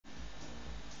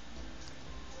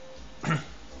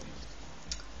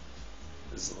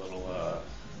is a little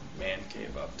man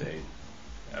cave update.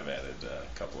 I've added a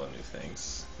couple of new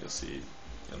things.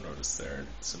 You'll notice there are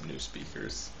some new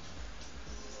speakers.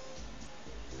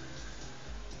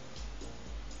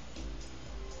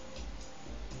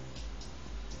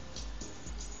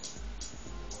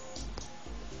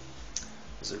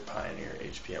 These are Pioneer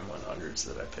HPM 100s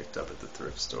that I picked up at the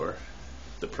thrift store.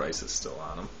 The price is still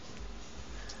on them.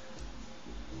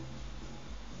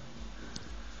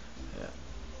 Yeah,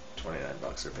 29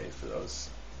 bucks are paid for those.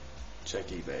 Check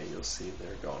eBay, you'll see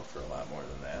they're going for a lot more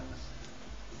than that.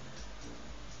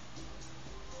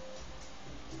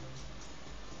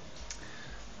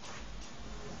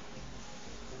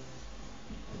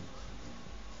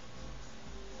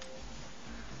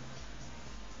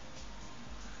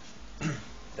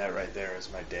 That right there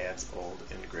is my dad's old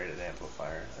integrated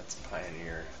amplifier. That's a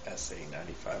Pioneer SA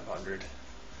 9500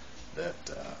 that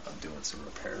I'm doing some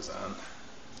repairs on.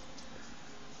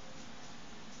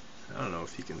 I don't know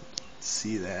if you can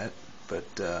see that, but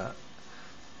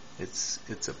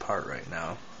it's apart right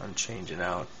now. I'm changing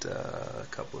out a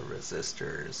couple of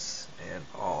resistors and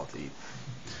all the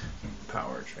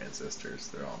power transistors.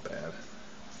 They're all bad,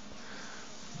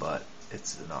 but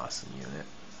it's an awesome unit.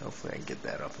 Hopefully I can get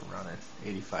that up and running.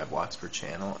 85 watts per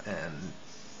channel, and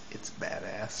it's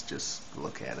badass. Just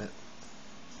look at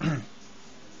it.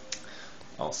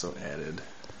 Also added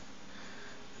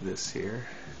this here,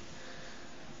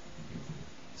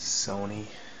 Sony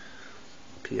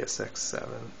PSX7.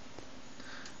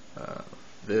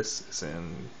 This is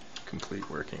in complete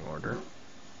working order.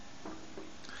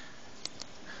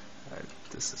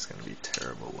 This is going to be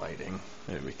terrible lighting.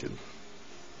 Maybe we could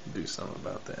do something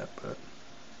about that, but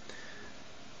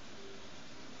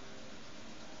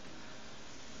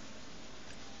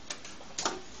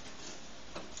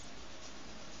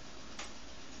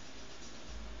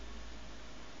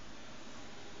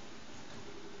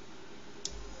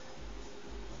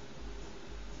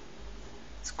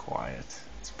it's quiet.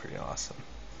 It's pretty awesome.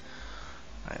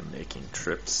 I am making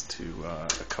trips to a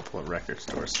couple of record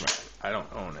stores. I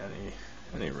don't own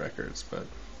any records, but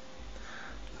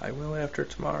I will after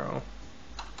tomorrow.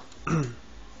 Anyway,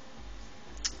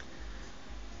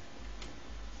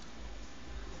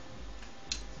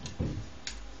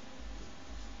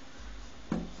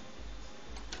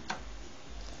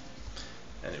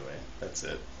 that's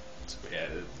it. So we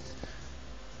added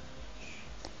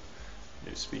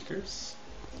new speakers,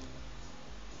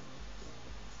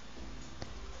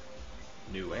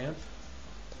 new amp,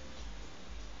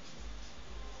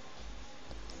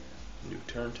 new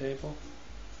turntable,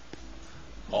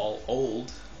 all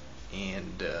old,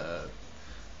 and the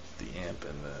amp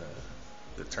and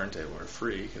the turntable are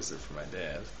free because they're for my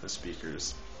dad. The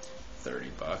speakers, 30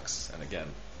 bucks, and again,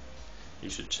 you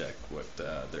should check what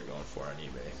they're going for on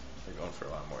eBay. They're going for a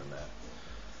lot more than that.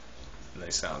 And they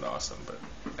sound awesome, but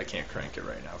I can't crank it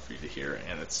right now for you to hear,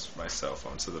 and it's my cell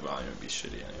phone, so the volume would be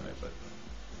shitty anyway, but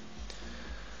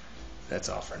that's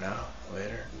all for now.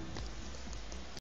 Later.